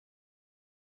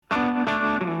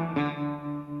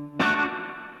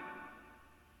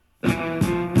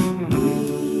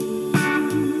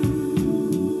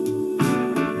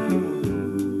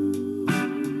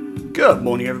Good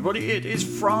morning, everybody. It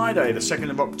is Friday, the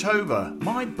 2nd of October,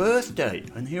 my birthday,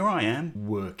 and here I am,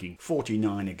 working.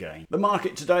 49 again. The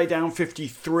market today down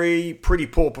 53, pretty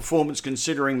poor performance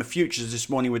considering the futures this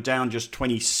morning were down just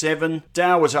 27.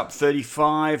 Dow was up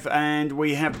 35, and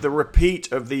we have the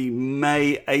repeat of the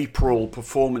May-April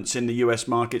performance in the US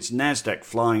markets. Nasdaq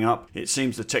flying up. It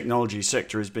seems the technology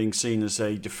sector is being seen as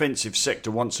a defensive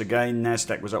sector once again.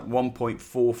 Nasdaq was up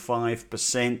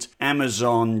 1.45%.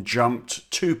 Amazon jumped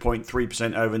 2.3%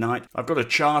 overnight. I've got a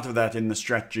chart of that in the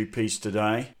strategy piece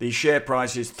today. The share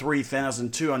price is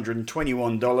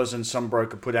 $3,221 and some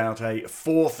broker put out a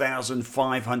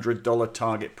 $4,500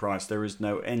 target price. There is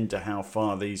no end to how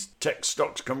far these tech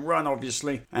stocks can run,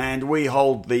 obviously. And we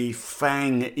hold the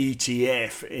FANG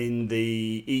ETF in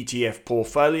the ETF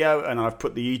portfolio, and I've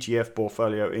put the ETF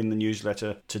portfolio in the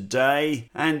newsletter today.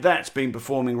 And that's been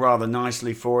performing rather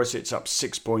nicely for us. It's up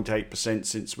 6.8%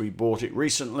 since we bought it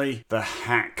recently. The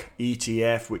Hack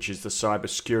ETF, which is the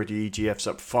cybersecurity ETF's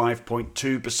up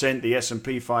 5.2%. The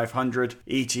S&P 500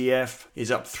 ETF is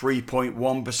up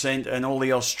 3.1%, and all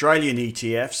the Australian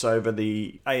ETFs over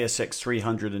the ASX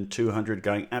 300 and 200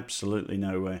 going absolutely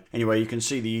nowhere. Anyway, you can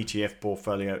see the ETF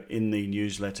portfolio in the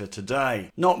newsletter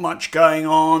today. Not much going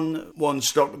on. One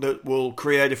stock that will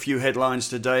create a few headlines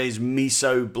today is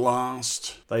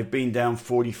Mesoblast. They've been down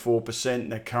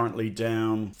 44%. They're currently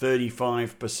down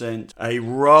 35%. A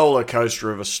roller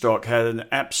coaster of a stock had an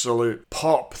absolute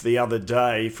pop the other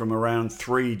day from around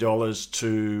 $3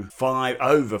 to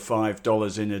over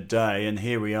 $5 in a day, and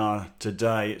here we are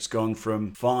today. It's gone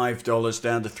from $5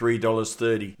 down to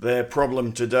 $3.30. Their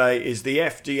problem today is the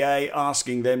FDA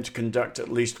asking them to conduct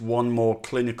at least one more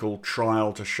clinical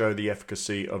trial to show the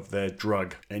efficacy of their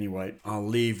drug. Anyway, I'll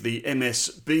leave the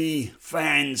MSB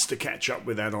fans to catch up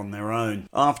with that on their own.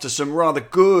 After some rather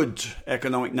good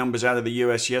economic numbers out of the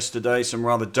US yesterday, some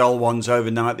rather dull ones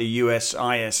overnight, the US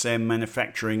ISM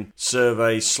manufacturing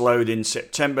survey slowed in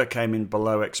September, came in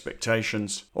below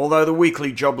expectations. Although the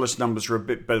weekly jobless numbers were a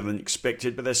bit better than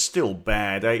expected, but they're still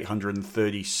bad.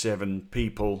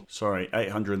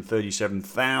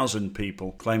 837,000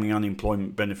 people claiming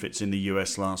unemployment benefits in the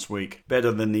US last week.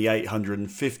 Better than the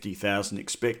 850,000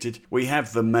 expected. We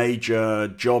have the major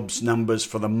jobs numbers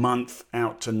for the month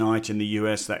out tonight in the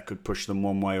US. That could push them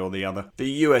one way or the other. The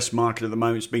US market at the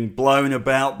moment is being blown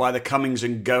about by the comings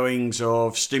and goings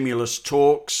of stimulus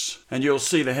talks. And you'll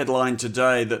see the headline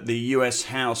today that the US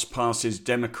House passes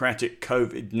Democratic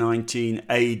COVID-19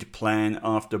 aid plan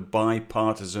after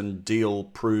bipartisan deal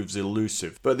proves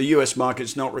elusive. But the US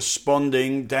market's not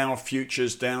responding. Dow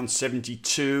futures down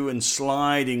 72 and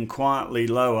sliding quietly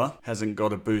lower. Hasn't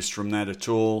got a boost from that at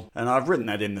all. And I've written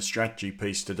that in the strategy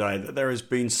piece today, that there has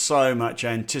been so much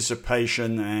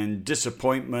anticipation and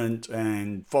disappointment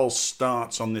and false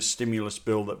starts on this stimulus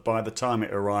bill that by the time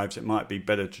it arrives, it might be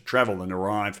better to travel than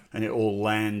arrive, and it all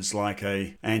lands like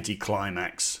a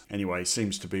anticlimax. Anyway,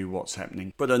 seems to be what's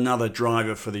happening. But another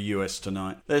driver for the US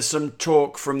tonight. There's some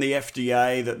talk from the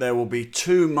FDA that there will be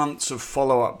 2 months of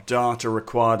follow-up data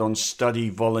required on study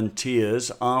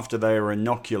volunteers after they are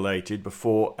inoculated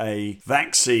before a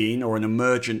vaccine or an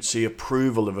emergency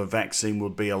approval of a vaccine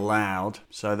would be allowed.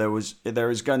 So there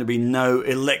is going to be no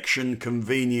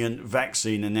election-convenient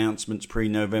vaccine announcements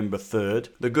pre-November 3rd.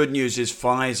 The good news is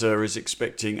Pfizer is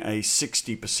expecting a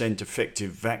 60%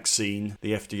 effective vaccine.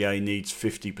 The FDA needs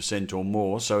 50% or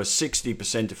more, so a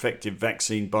 60% effective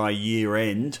vaccine by year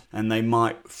end, and they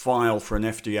might file for an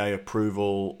FDA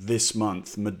approval this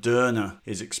month. Moderna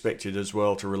is expected as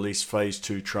well to release phase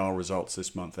 2 trial results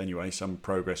this month. Anyway, some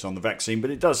progress on the vaccine,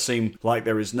 but it does seem like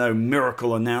there is no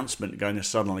miracle announcement going to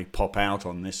suddenly pop out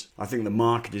on this. I think the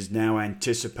market is now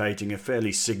anticipating a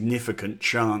fairly significant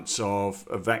chance of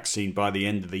a vaccine by the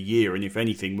end of the year, and if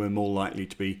anything, we're more likely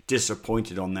to be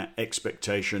disappointed on that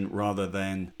expectation rather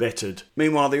than bettered.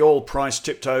 Meanwhile, the oil price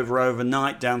tipped over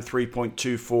overnight, down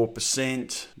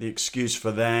 3.24%. The excuse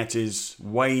for that is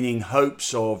waning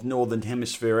hopes of Northern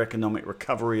Hemisphere economic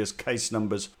recovery as case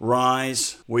numbers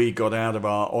rise. We got out of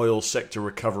our oil sector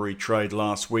recovery trade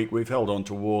last week. We've held on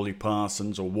to Worley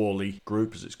Parsons, or Worley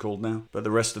Group as it's called now. But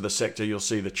the rest of the sector, you'll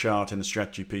see the chart in the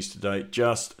strategy piece today,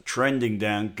 just trending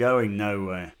down, going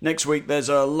nowhere. Next week, there's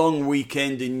a long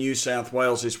weekend in New South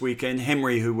Wales this weekend.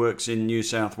 Henry, who works in New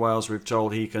South Wales, we've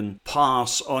told he can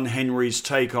pass on Henry's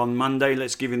take on Monday.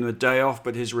 Let's give him the day off,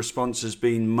 but his response has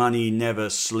been money never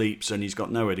sleeps, and he's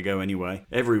got nowhere to go anyway.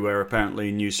 Everywhere apparently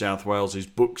in New South Wales is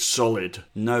booked solid.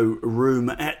 No room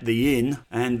at the inn,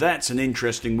 and that's an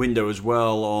interesting window as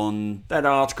well on that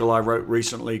article I wrote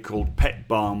recently called Pet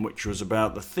Balm, which was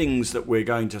about the things that we're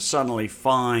going to suddenly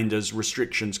find as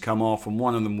restrictions come off, and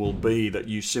one of them will be that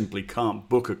you simply can't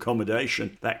book accommodation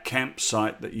accommodation. That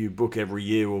campsite that you book every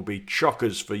year will be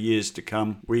chockers for years to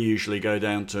come. We usually go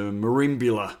down to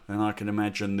Merimbula, and I can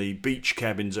imagine the beach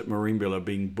cabins at Merimbula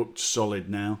being booked solid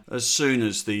now. As soon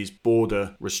as these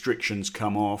border restrictions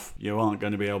come off, you aren't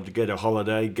going to be able to get a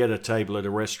holiday, get a table at a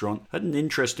restaurant. I had an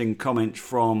interesting comment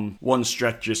from one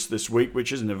strategist this week,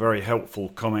 which isn't a very helpful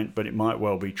comment, but it might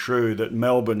well be true, that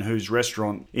Melbourne, whose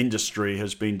restaurant industry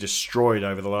has been destroyed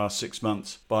over the last 6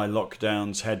 months by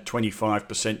lockdowns, had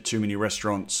 25% too many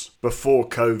restaurants before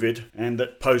COVID, and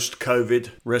that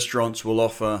post-COVID restaurants will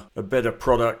offer a better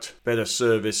product, better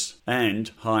service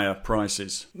and higher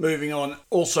prices. Moving on,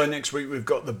 also next week we've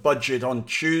got the budget on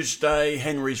Tuesday.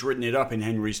 Henry's written it up in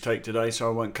Henry's Take today, so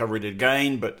I won't cover it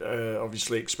again, but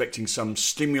obviously expecting some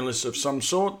stimulus of some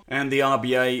sort. And the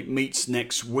RBA meets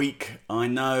next week. I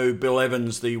know Bill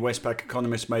Evans, the Westpac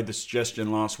economist, made the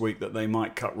suggestion last week that they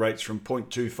might cut rates from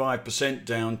 0.25%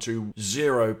 down to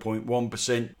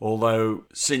 0.1%, although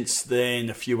since then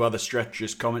a few other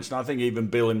strategists' comments, and I think even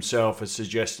Bill himself has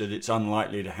suggested it's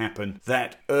unlikely to happen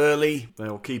that early.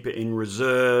 They'll keep it in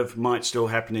reserve, might still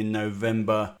happen in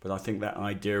November, but I think that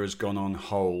idea has gone on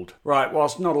hold. Right,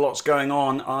 whilst not a lot's going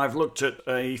on, I've looked at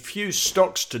a few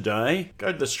stocks today.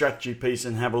 Go to the strategy piece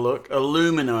and have a look.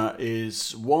 Illumina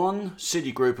is one.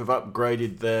 Citigroup have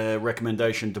upgraded their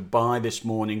recommendation to buy this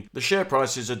morning. The share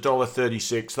price is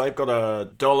 $1.36. They've got a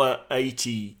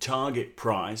 $1.80 target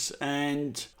price,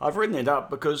 and I've written it up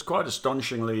because quite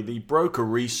astonishingly the broker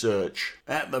research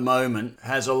at the moment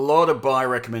has a lot of buy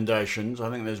recommendations. I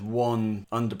think there's one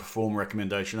underperform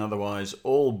recommendation, otherwise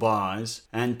all buys,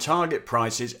 and target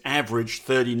prices average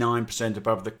 39%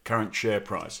 above the current share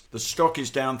price. The stock is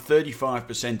down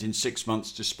 35% in 6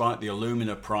 months despite the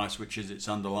alumina price, which is its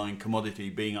underlying commodity,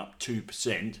 being up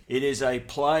 2%. It is a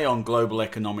play on global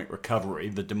economic recovery,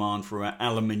 the demand for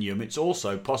aluminium. It's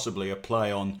also possibly a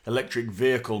play on electric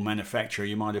vehicle manufacture.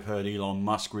 You might have heard Elon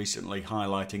Musk recently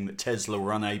highlighting that Tesla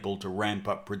were unable to ramp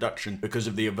up production because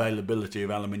of the availability of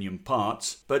aluminium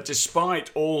parts. But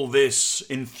despite all this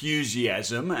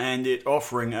enthusiasm and it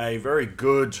offering a very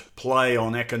good play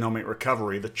on economic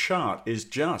recovery, the chart is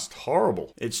just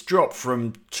horrible. It's dropped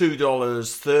from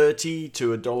 $2.30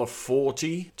 to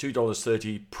 $1.40,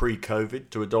 $2.30 pre-COVID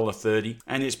to $1.30,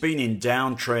 and it's been in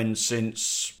downtrend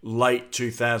since late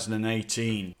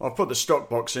 2018. I've put the stock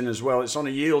box in as well. It's on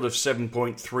a yield of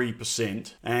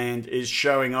 7.3% and is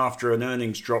showing, after an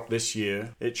earnings drop this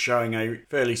year, it's showing a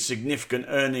fairly significant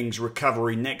earnings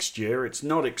recovery next year. It's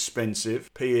not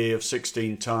expensive. PE of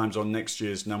 16 times on next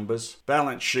year's numbers.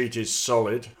 Balance sheet is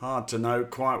solid. Hard to know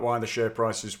quite why the share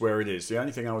price is where it is. The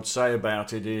only thing I would say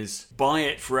about it is buy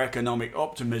it for economic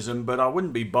optimism, but I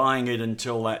wouldn't be buying it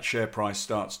until that share price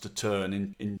starts to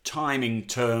turn. In timing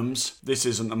terms, this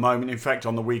isn't the moment. In fact,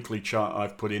 on the weekly chart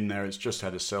I've put in there, it's just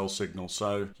had a sell signal,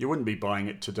 so you wouldn't be buying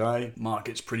it today.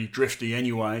 Market's pretty drifty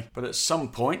anyway, but at some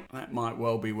point that might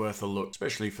well be worth a look,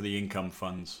 especially for the income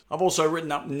funds. I've also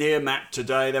written up Nearmap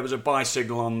today. There was a buy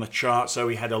signal on the chart, so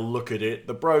we had a look at it.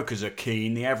 The brokers are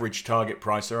keen. The average target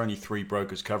price, there are only 3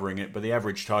 brokers covering it, but the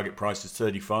average target price is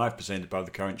 35% above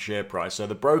the current share price. So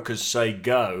the brokers say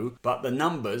go, but the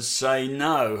numbers say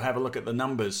no. Have a look at the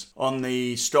numbers. On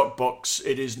the stock box,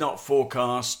 it is not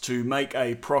forecast to make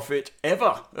a profit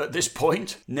ever at this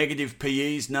point. Negative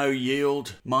PEs, no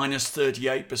yield, minus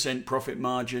 38% profit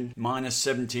margin, minus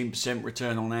 17%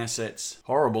 return on assets.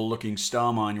 Horrible looking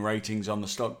Starmine ratings on the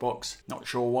stock box. Not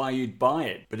sure why you'd buy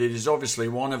it, but it is obviously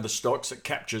one of the stocks that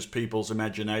captures people's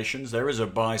imaginations. There is a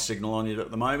buy signal on it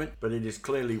at the moment, but it is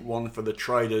clearly one for the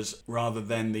traders rather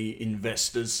than the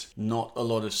investors. Not a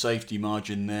lot of safety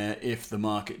margin there if the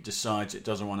market decides it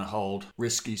doesn't want to hold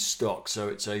risky stock. So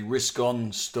it's a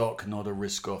risk-on stock, not a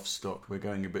risk-off stock. We're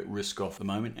going a bit risk-off at the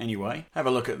moment. Anyway, have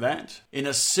a look at that. In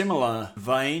a similar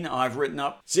vein, I've written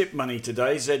up Zip Money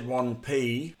today,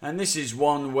 Z1P, and this is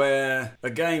one where,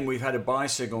 again, we've had a buy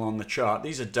signal on the chart.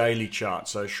 These are daily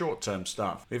charts, so short-term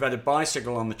stuff. We've had a buy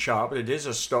signal on the chart, but it is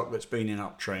a stock that's been in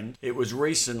uptrend. It was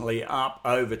recently up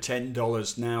over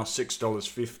 $10, now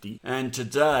 $6.50. And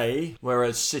today,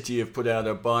 whereas Citi have put out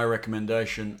a buy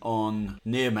recommendation on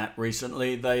Nearmap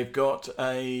recently, they've got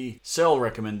a sell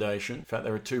recommendation. In fact,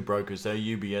 there are 2 brokers there,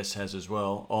 UBS has as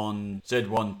well, on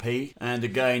Z1P. And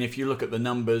again, if you look at the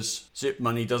numbers, Zip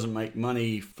Money doesn't make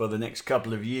money for the next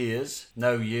couple of years.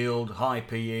 No yield, high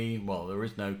PE, well, there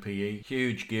is no PE,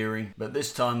 huge gearing. But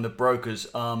this time the brokers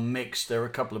are mixed. There are a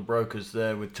couple of brokers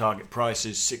there with target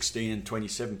prices 16 and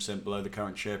 27% below the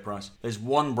current share price. There's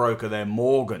one broker there,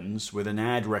 Morgan's, with an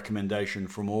ad recommendation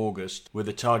from August with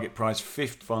a target price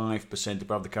 55%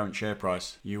 above the current share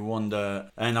price. You wonder,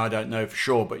 and I don't know for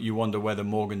sure, but you wonder whether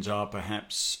Morgan's are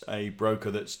perhaps a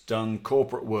broker that's done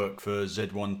corporate work for for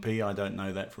Z1P. I don't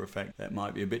know that for a fact. That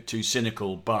might be a bit too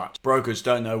cynical, but brokers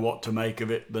don't know what to make of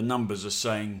it. The numbers are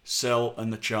saying sell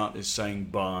and the chart is saying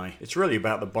buy. It's really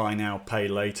about the buy now, pay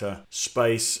later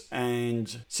space,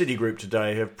 and Citigroup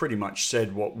today have pretty much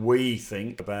said what we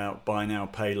think about buy now,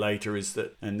 pay later is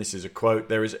that, and this is a quote,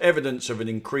 there is evidence of an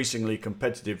increasingly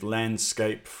competitive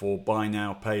landscape for buy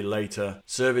now, pay later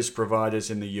service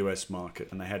providers in the US market.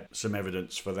 And they had some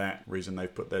evidence for that reason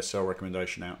they've put their sell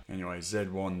recommendation out. Anyway,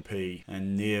 Z1P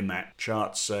and Nearmap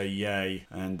charts say yay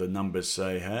and the numbers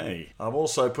say hey. I've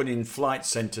also put in Flight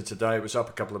Centre today. It was up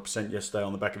a couple of percent yesterday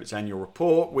on the back of its annual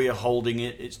report. We are holding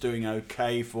it. It's doing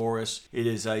okay for us. It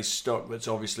is a stock that's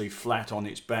obviously flat on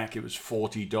its back. It was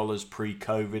 $40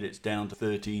 pre-COVID. It's down to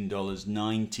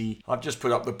 $13.90. I've just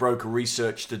put up the broker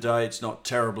research today. It's not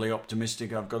terribly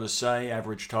optimistic, I've got to say.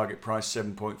 Average target price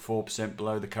 7.4%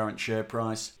 below the current share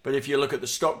price. But if you look at the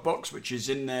stock box, which is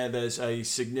in there, there's a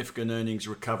significant earnings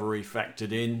recovery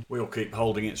factored in. We'll keep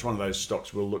holding it. It's one of those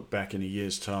stocks we'll look back in a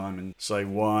year's time and say,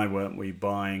 why weren't we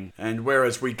buying? And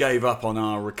whereas we gave up on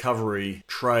our recovery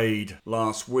trade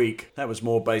last week, that was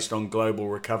more based on global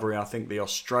recovery. I think the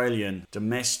Australian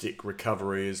domestic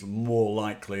recovery is more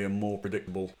likely and more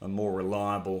predictable and more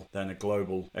reliable than a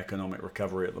global economic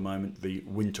recovery at the moment, the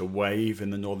winter wave in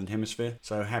the Northern Hemisphere.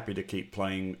 So happy to keep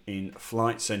playing in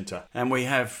Flight Centre. And we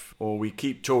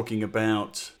keep talking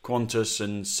about Qantas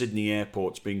and Sydney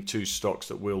airports being two stocks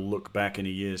that we'll look back in a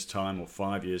year's time or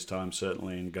 5 years' time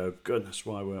certainly and go, goodness,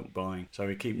 why weren't buying? So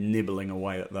we keep nibbling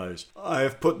away at those. I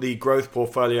have put the growth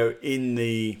portfolio in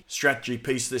the strategy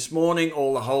piece this morning,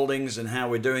 all the holdings and how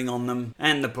we're doing on them,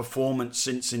 and the performance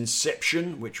since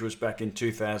inception, which was back in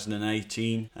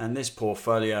 2018. And this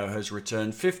portfolio has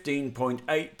returned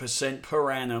 15.8%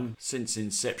 per annum since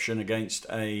inception against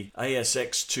a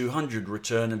ASX 200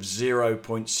 return of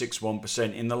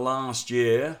 0.61%. In the last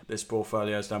year, this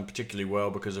portfolio has done particularly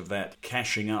well because of that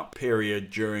cashing up period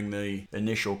during the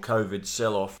initial COVID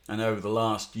sell-off. And over the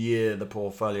last year, the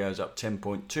portfolio is up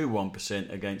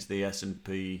 10.21% against the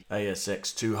S&P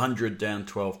ASX 200, down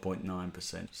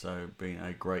 12.9%. So been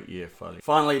a great year,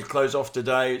 finally. To close off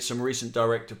today, some recent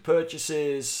director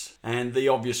purchases. And the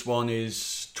obvious one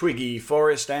is Twiggy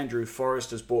Forrest. Andrew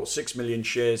Forrest has bought 6 million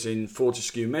shares in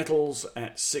Fortescue Metals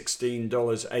at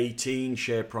 $16.18.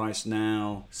 Share price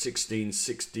now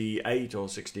 $16.68 or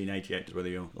 $16.88, whether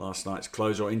you're last night's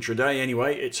close or intraday.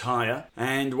 Anyway, it's higher.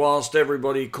 And whilst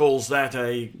everybody calls that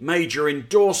a major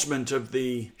endorsement of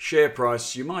the share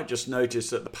price, you might just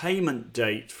notice that the payment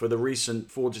date for the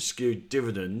recent Fortescue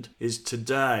dividend is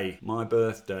today, my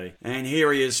birthday. And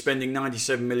here he is spending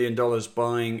 $97 million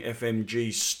buying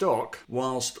FMG stock,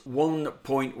 whilst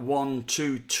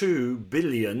 $1.122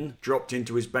 billion dropped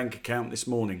into his bank account this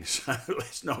morning. So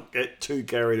let's not get too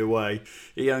carried away.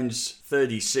 He owns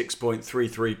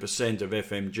 36.33% of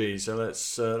FMG. So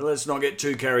let's not get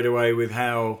too carried away with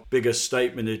how big a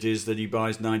statement it is that he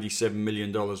buys $97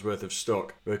 million worth of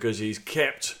stock, because he's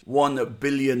kept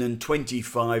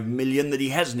 $1.025 billion that he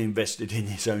hasn't invested in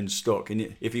his own stock.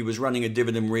 And if he was running a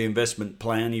dividend reinvestment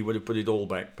plan, he would have put it all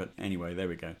back. But anyway, there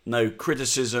we go. No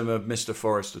criticism of Mr.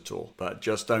 Forrest at all, but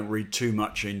just don't read too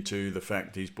much into the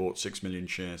fact he's bought 6 million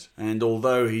shares. And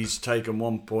although he's taken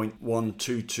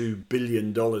 $1.122 billion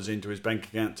into his bank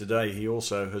account today, he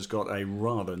also has got a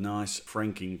rather nice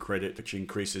franking credit, which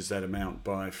increases that amount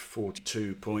by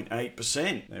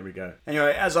 42.8%. There we go.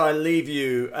 Anyway, as I leave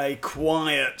you, a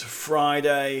quiet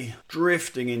Friday,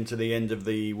 drifting into the end of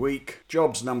the week.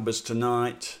 Jobs numbers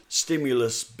tonight,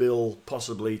 stimulus bill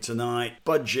possibly tonight,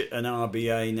 budget and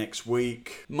RBA next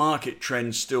week. Market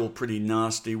trends still pretty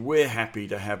nasty. We're happy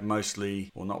to have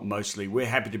we're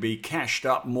happy to be cashed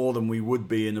up more than we would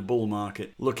be in a bull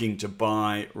market, looking to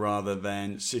buy rather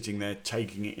than sitting there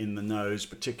taking it in the nose,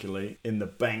 particularly in the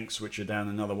banks, which are down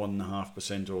another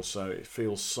 1.5% or so. It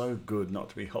feels so good not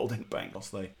to be holding banks.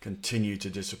 They continue to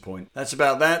disappoint. That's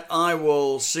about that. I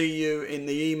will see you in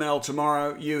the email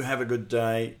tomorrow. You have a good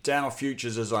day. Dow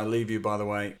futures as I leave you, by the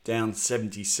way, down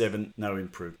 77, no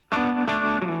improvement.